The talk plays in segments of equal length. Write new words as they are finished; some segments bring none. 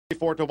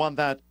4-1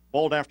 that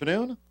bold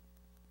afternoon.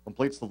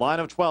 Completes the line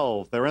of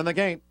 12. They're in the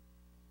gate.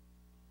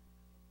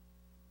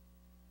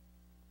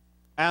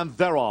 And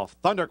they're off.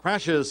 Thunder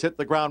Crashes hit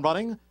the ground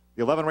running.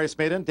 The 11 race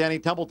maiden, Danny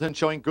Templeton,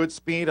 showing good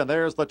speed. And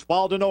there's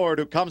L'Etoile du Nord,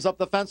 who comes up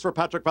the fence for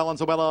Patrick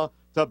Valenzuela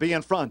to be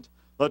in front.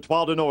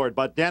 L'Etoile du Nord,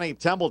 but Danny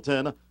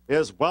Templeton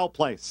is well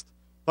placed.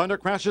 Thunder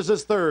Crashes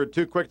is third.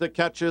 Too Quick to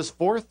Catch is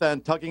fourth,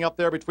 and tugging up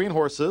there between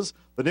horses,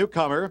 the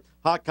newcomer,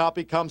 Hot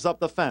Copy, comes up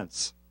the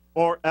fence.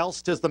 Or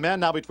else 'tis the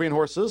man now between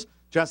horses.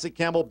 Jesse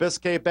Campbell,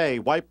 Biscay Bay,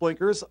 white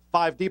blinkers,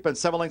 5 deep and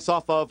 7 lengths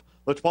off of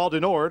L'Etoile du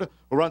Nord,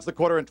 who runs the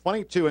quarter in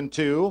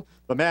 22-2.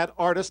 The Mad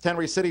Artist,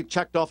 Henry City,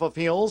 checked off of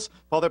heels.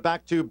 Farther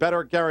back to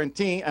Better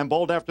Guarantee, and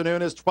Bold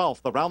Afternoon is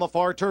 12th. Around the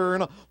far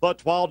turn,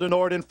 L'Etoile du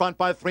Nord in front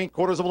by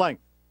 3/4 of a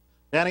length.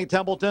 Danny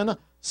Templeton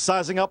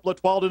sizing up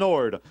L'Etoile du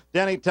Nord.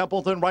 Danny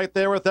Templeton right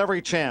there with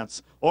every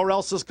chance. Or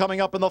else is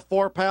coming up in the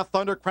 4-path.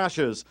 Thunder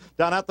Crashes.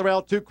 Down at the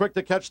rail, Too Quick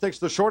to Catch takes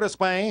the shortest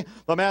way.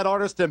 The Mad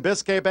Artist in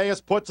Biscay Bay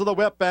is put to the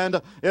whip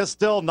and is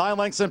still 9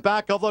 lengths in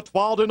back of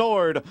L'Etoile du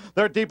Nord.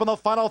 They're deep in the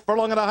final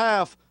furlong and a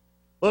half.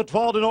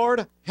 L'Etoile du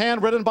Nord,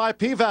 hand-ridden by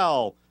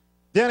P-Val.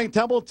 Danny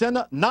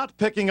Templeton not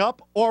picking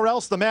up, or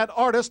else the Mad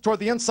Artist toward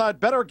the inside.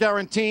 Better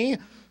Guarantee.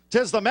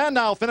 'Tis the man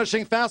now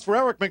finishing fast for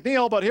Eric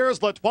McNeil, but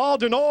here's L'Etoile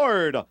du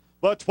Nord.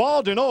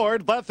 L'Etoile du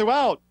Nord led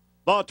throughout.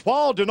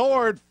 L'Etoile du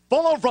Nord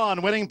full of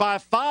run, winning by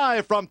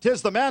 5 from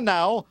 'Tis the Man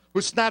Now,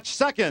 who snatched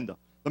second.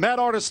 The Mad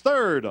Artist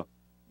third.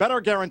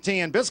 Better Guarantee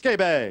in Biscay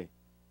Bay.